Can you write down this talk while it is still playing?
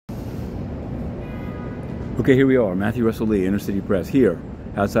Okay, here we are, Matthew Russell Lee, Inner City Press, here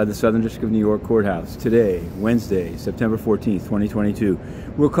outside the Southern District of New York Courthouse. Today, Wednesday, September 14th, 2022,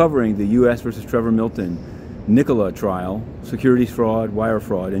 we're covering the U.S. versus Trevor Milton Nikola trial, securities fraud, wire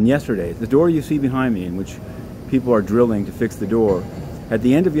fraud. And yesterday, the door you see behind me, in which people are drilling to fix the door, at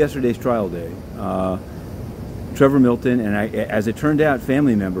the end of yesterday's trial day, Trevor Milton and, as it turned out,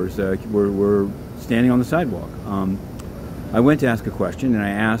 family members were standing on the sidewalk. I went to ask a question, and I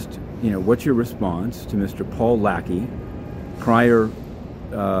asked, what's your response to Mr. Paul Lackey, prior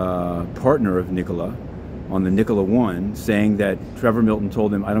partner of Nikola, on the Nikola 1, saying that Trevor Milton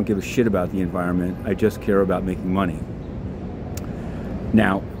told him, I don't give a shit about the environment, I just care about making money.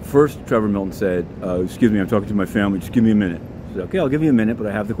 Now, first Trevor Milton said, excuse me, I'm talking to my family, just give me a minute. I said, okay, I'll give you a minute, but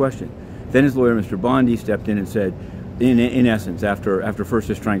I have the question. Then his lawyer, Mr. Bondi, stepped in and said, in essence, after first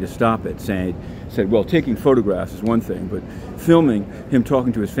just trying to stop it, said, well, taking photographs is one thing, but filming him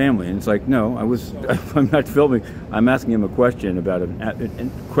talking to his family, and it's like, no, I'm not filming. I'm asking him a question about an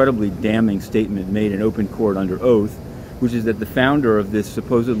incredibly damning statement made in open court under oath, which is that the founder of this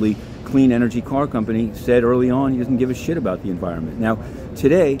supposedly clean energy car company said early on he doesn't give a shit about the environment. Now,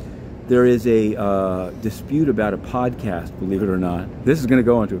 today, there is a dispute about a podcast, believe it or not. This is going to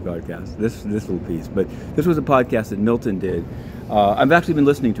go onto a podcast, this little piece. But this was a podcast that Milton did. I've actually been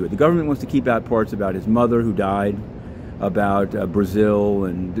listening to it. The government wants to keep out parts about his mother who died, about Brazil,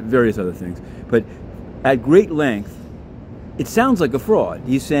 and various other things. But at great length, it sounds like a fraud.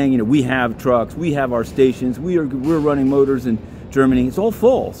 He's saying, we have trucks, we have our stations, we're running motors in Germany. It's all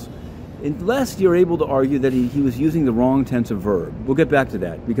false, unless you're able to argue that he was using the wrong tense of verb. We'll get back to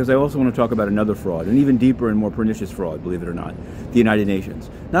that, because I also want to talk about another fraud, an even deeper and more pernicious fraud, believe it or not, the United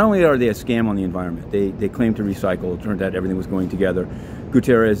Nations. Not only are they a scam on the environment, they claim to recycle. It turned out everything was going together.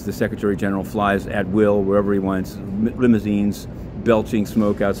 Guterres, the Secretary General, flies at will wherever he wants, limousines, belching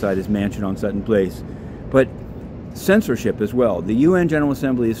smoke outside his mansion on Sutton Place. But censorship as well. The UN General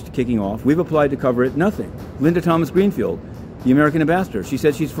Assembly is kicking off. We've applied to cover it. Nothing. Linda Thomas-Greenfield, the American ambassador, she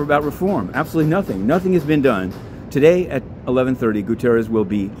said she's about reform. Absolutely nothing. Nothing has been done. Today at 11:30, Guterres will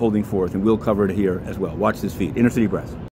be holding forth, and we'll cover it here as well. Watch this feed. Inner City Press.